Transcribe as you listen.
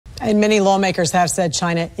And many lawmakers have said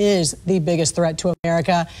China is the biggest threat to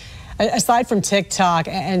America. Aside from TikTok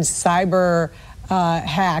and cyber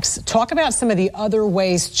hacks, talk about some of the other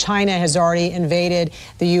ways China has already invaded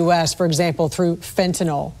the U.S., for example, through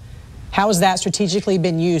fentanyl. How has that strategically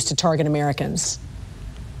been used to target Americans?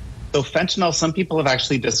 So fentanyl, some people have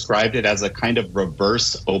actually described it as a kind of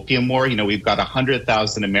reverse opium war. You know, we've got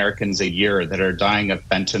 100,000 Americans a year that are dying of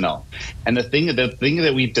fentanyl. And the thing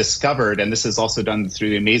that we've discovered, and this is also done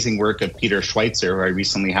through the amazing work of Peter Schweizer, who I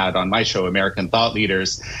recently had on my show, American Thought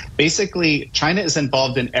Leaders, basically China is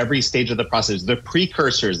involved in every stage of the process. The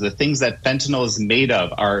precursors, the things that fentanyl is made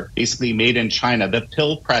of, are basically made in China. The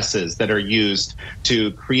pill presses that are used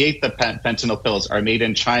to create the fentanyl pills are made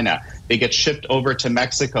in China. They get shipped over to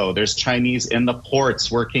Mexico. There's Chinese in the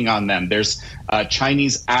ports working on them. There's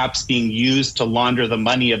Chinese apps being used to launder the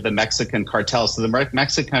money of the Mexican cartels. So the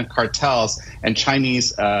Mexican cartels and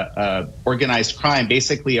Chinese organized crime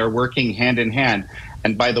basically are working hand in hand.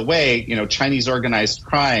 And by the way, you know, Chinese organized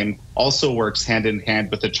crime also works hand in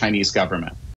hand with the Chinese government.